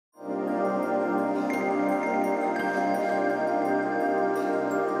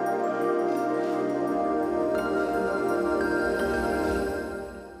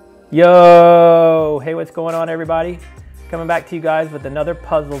Yo, hey, what's going on, everybody? Coming back to you guys with another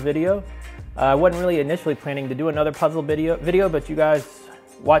puzzle video. I wasn't really initially planning to do another puzzle video, but you guys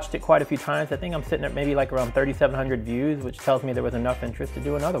watched it quite a few times. I think I'm sitting at maybe like around 3,700 views, which tells me there was enough interest to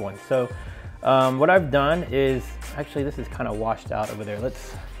do another one. So what I've done is, actually this is kind of washed out over there.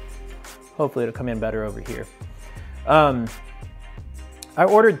 Hopefully it'll come in better over here. I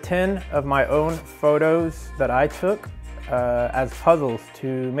ordered 10 of my own photos that I took as puzzles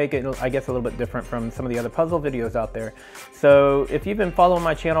to make it, I guess, a little bit different from some of the other puzzle videos out there. So if you've been following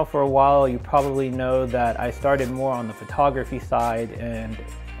my channel for a while, you probably know that I started more on the photography side, and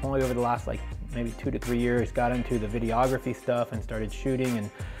only over the last like maybe 2 to 3 years got into the videography stuff and started shooting, and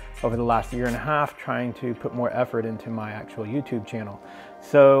over the last year and a half trying to put more effort into my actual YouTube channel.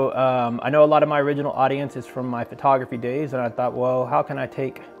 So I know a lot of my original audience is from my photography days, and I thought, well, how can I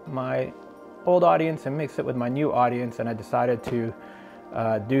take my old audience and mix it with my new audience? And I decided to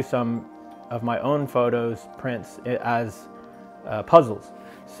do some of my own photos, prints as puzzles.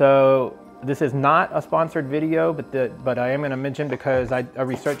 So this is not a sponsored video, but I am going to mention, because I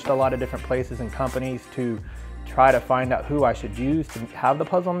researched a lot of different places and companies to try to find out who I should use to have the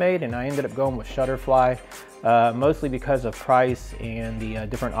puzzle made, and I ended up going with Shutterfly, mostly because of price and the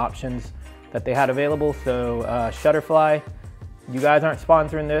different options that they had available. So Shutterfly, you guys aren't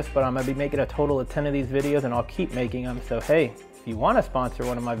sponsoring this, but I'm going to be making a total of 10 of these videos, and I'll keep making them. So hey, if you want to sponsor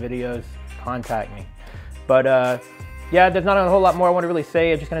one of my videos, contact me. But yeah, there's not a whole lot more I want to really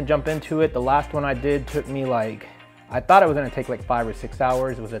say. I'm just going to jump into it. The last one I did took me like, I thought it was going to take like 5 or 6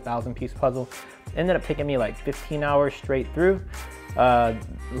 hours. It was a 1,000-piece puzzle. It ended up taking me like 15 hours straight through. I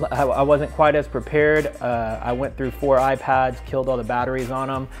wasn't quite as prepared. I went through 4 iPads, killed all the batteries on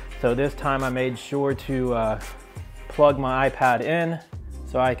them. So this time I made sure to plug my iPad in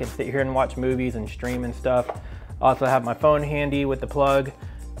so I can sit here and watch movies and stream and stuff. Also have my phone handy with the plug.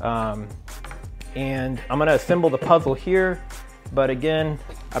 And I'm gonna assemble the puzzle here. But again,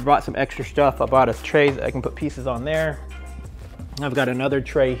 I brought some extra stuff. I brought a tray that I can put pieces on there. I've got another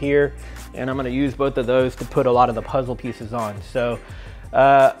tray here, and I'm gonna use both of those to put a lot of the puzzle pieces on. So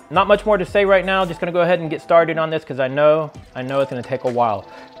not much more to say right now. Just gonna go ahead and get started on this, because I know it's gonna take a while.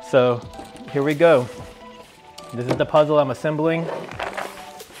 So here we go. This is the puzzle I'm assembling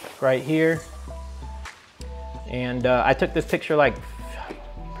right here. And I took this picture like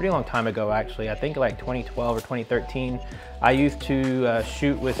pretty long time ago, actually. I think like 2012 or 2013. I used to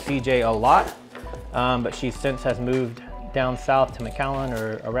shoot with CJ a lot, but she since has moved down south to McAllen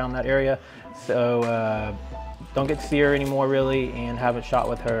or around that area. So don't get to see her anymore really, and haven't shot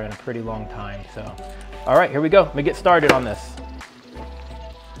with her in a pretty long time. So all right, here we go. Let me get started on this.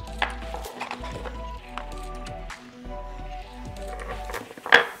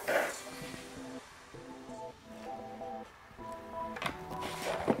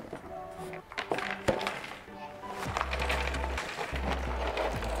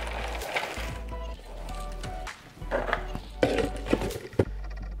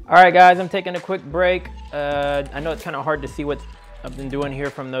 All right, guys, I'm taking a quick break. I know it's kind of hard to see what I've been doing here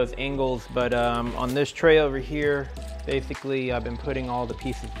from those angles, but on this tray over here, basically I've been putting all the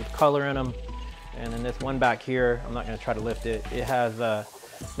pieces with color in them. And then this one back here, I'm not gonna try to lift it. It has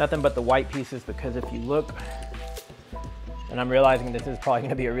nothing but the white pieces, because if you look, and I'm realizing this is probably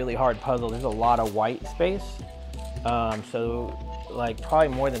gonna be a really hard puzzle, there's a lot of white space. So like probably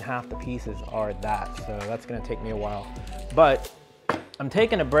more than half the pieces are that. So that's gonna take me a while. But I'm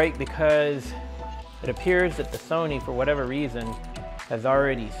taking a break because it appears that the Sony, for whatever reason, has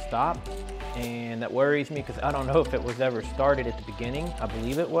already stopped, and that worries me, because I don't know if it was ever started at the beginning. I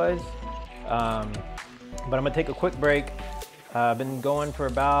believe it was, but I'm gonna take a quick break. I've been going for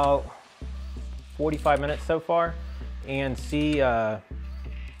about 45 minutes so far, and see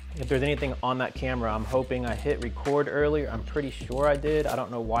if there's anything on that camera. I'm hoping I hit record earlier. I'm pretty sure I did. I don't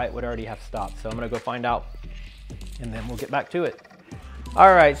know why it would already have stopped, so I'm gonna go find out, and then we'll get back to it.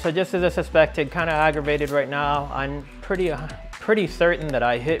 All right, so just as I suspected, kind of aggravated right now. I'm pretty certain that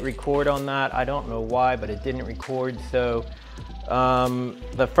I hit record on that. I don't know why, but it didn't record. So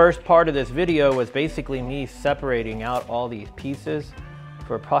the first part of this video was basically me separating out all these pieces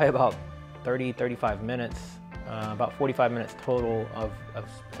for probably about 35 minutes, about 45 minutes total of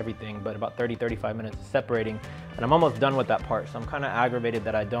everything, but about 35 minutes separating. And I'm almost done with that part. So I'm kind of aggravated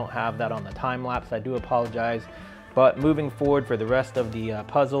that I don't have that on the time lapse. I do apologize. But moving forward for the rest of the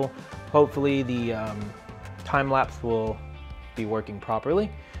puzzle, hopefully the time lapse will be working properly,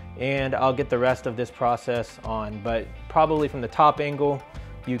 and I'll get the rest of this process on. But probably from the top angle,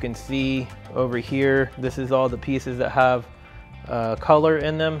 you can see over here, this is all the pieces that have color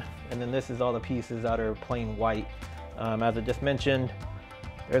in them, and then this is all the pieces that are plain white. As I just mentioned,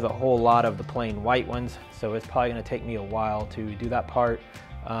 there's a whole lot of the plain white ones, so it's probably gonna take me a while to do that part.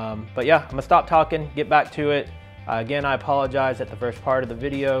 But yeah, I'm gonna stop talking, get back to it. Again, I apologize that the first part of the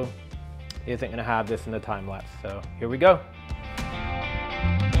video isn't gonna have this in the time lapse. So here we go.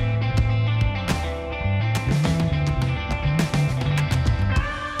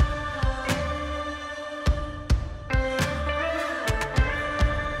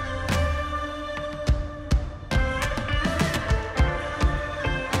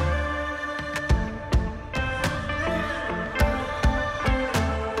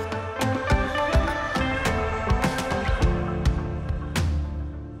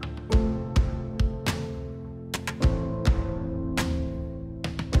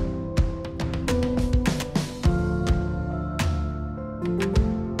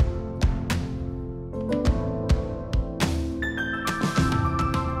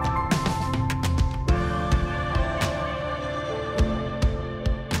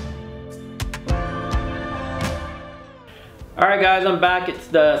 All right guys, I'm back. It's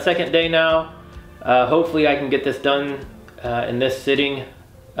the second day now. Hopefully I can get this done in this sitting.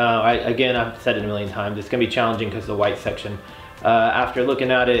 Again, I've said it a million times, it's gonna be challenging because of the white section. After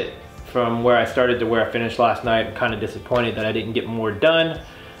looking at it from where I started to where I finished last night, I'm kind of disappointed that I didn't get more done.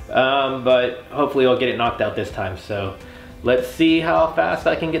 But hopefully I'll get it knocked out this time. So let's see how fast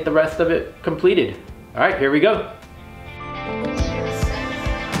I can get the rest of it completed. All right, here we go.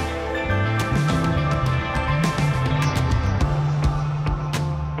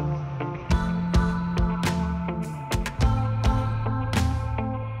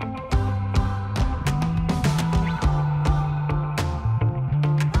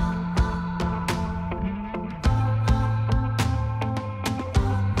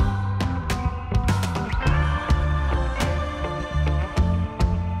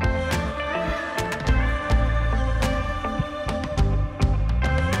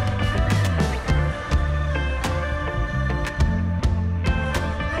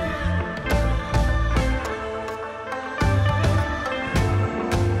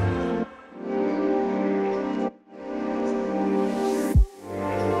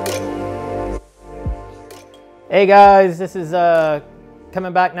 Hey guys, this is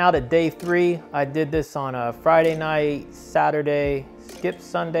coming back now to day 3. I did this on a Friday night, Saturday, skipped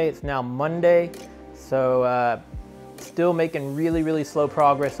Sunday. It's now Monday. So still making really slow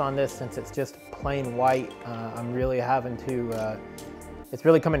progress on this since it's just plain white. I'm really having to, it's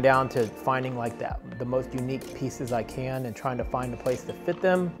really coming down to finding like the most unique pieces I can and trying to find a place to fit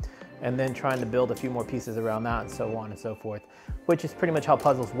them, and then trying to build a few more pieces around that and so on and so forth, which is pretty much how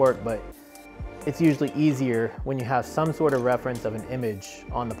puzzles work. But it's usually easier when you have some sort of reference of an image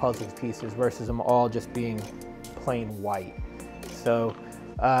on the puzzle pieces versus them all just being plain white. So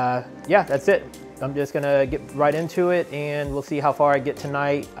yeah, that's it. I'm just gonna get right into it and we'll see how far I get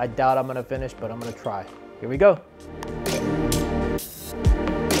tonight. I doubt I'm gonna finish, but I'm gonna try. Here we go.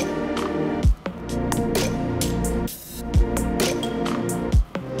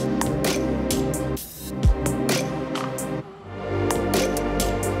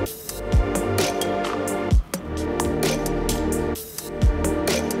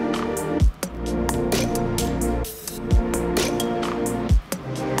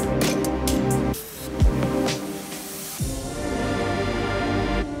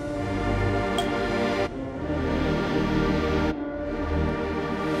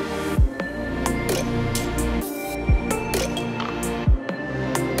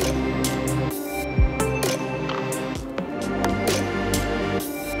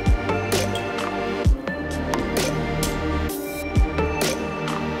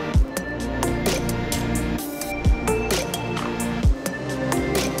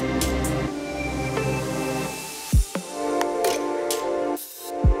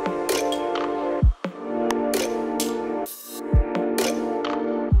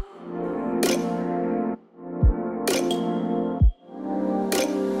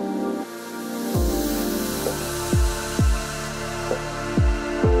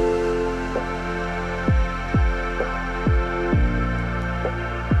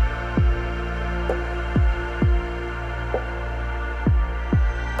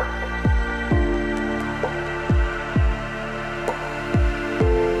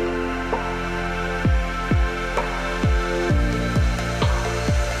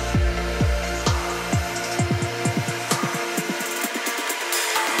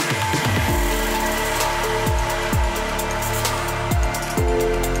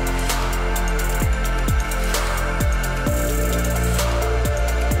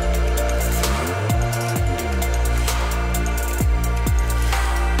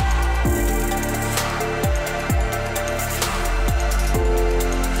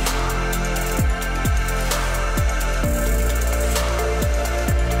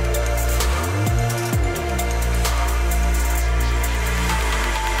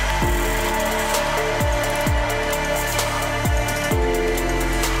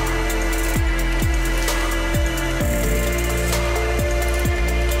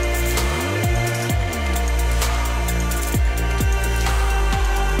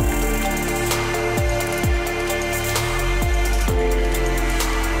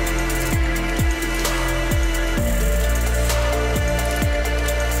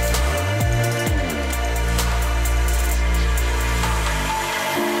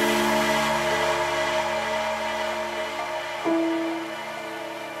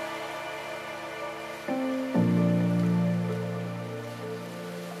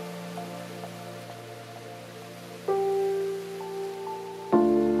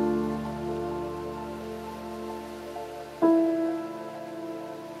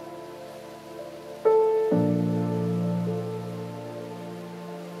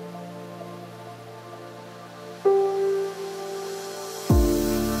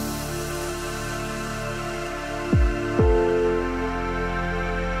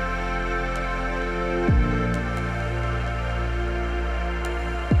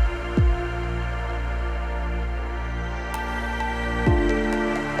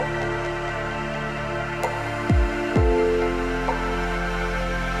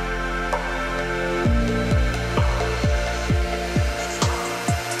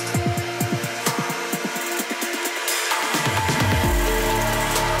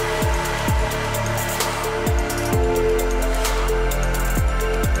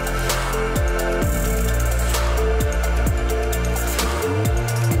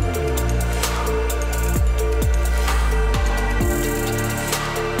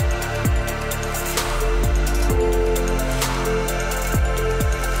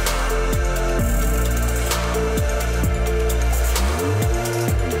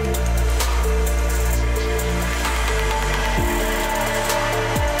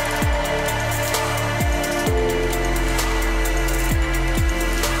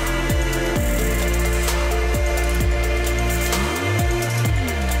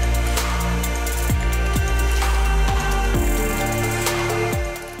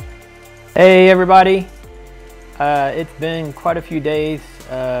 Hey everybody, it's been quite a few days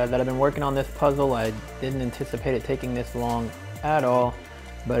that I've been working on this puzzle. I didn't anticipate it taking this long at all,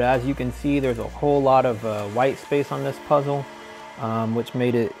 but as you can see, there's a whole lot of white space on this puzzle, which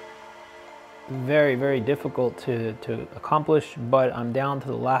made it very, very difficult to accomplish, but I'm down to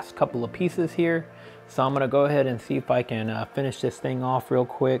the last couple of pieces here. So I'm gonna go ahead and see if I can finish this thing off real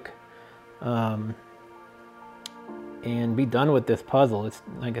quick. And be done with this puzzle. It's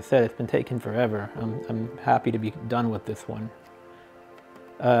like I said, it's been taking forever. I'm happy to be done with this one.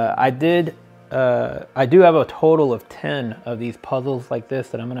 I do have a total of 10 of these puzzles like this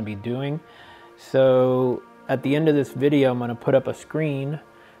that I'm going to be doing. So at the end of this video, I'm going to put up a screen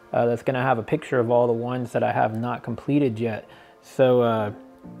that's going to have a picture of all the ones that I have not completed yet. So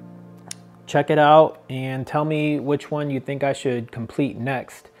check it out and tell me which one you think I should complete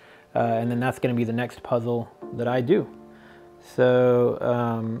next. And then that's going to be the next puzzle that I do. So,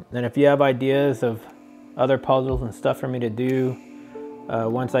 and if you have ideas of other puzzles and stuff for me to do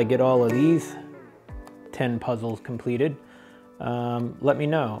once I get all of these 10 puzzles completed, let me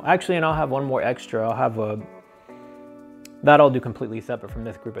know. Actually, and I'll have one more extra. I'll have that I'll do completely separate from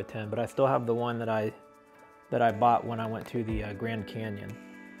this group of 10, but I still have the one that I bought when I went to the Grand Canyon.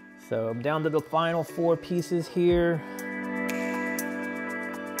 So I'm down to the final 4 pieces here.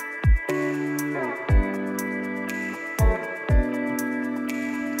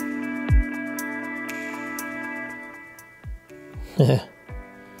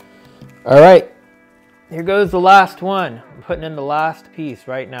 All right, here goes the last one. I'm putting in the last piece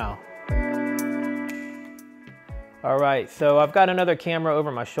right now. All right, so I've got another camera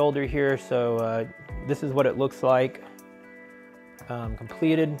over my shoulder here, so this is what it looks like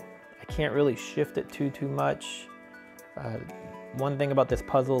completed. I can't really shift it too much. One thing about this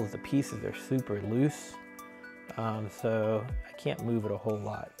puzzle is the pieces are super loose, so I can't move it a whole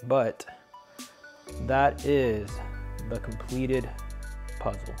lot, but that is the completed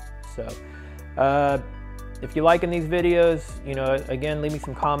puzzle. So if you're liking these videos, you know, again, leave me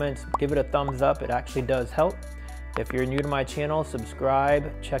some comments, give it a thumbs up. It actually does help. If you're new to my channel,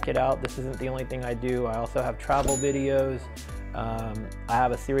 subscribe, check it out. This isn't the only thing I do. I also have travel videos. I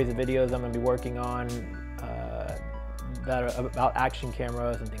have a series of videos I'm gonna be working on that are about action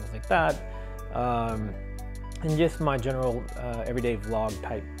cameras and things like that. And just my general everyday vlog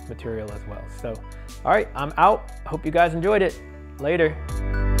type material as well. So, all right, I'm out. Hope you guys enjoyed it. Later.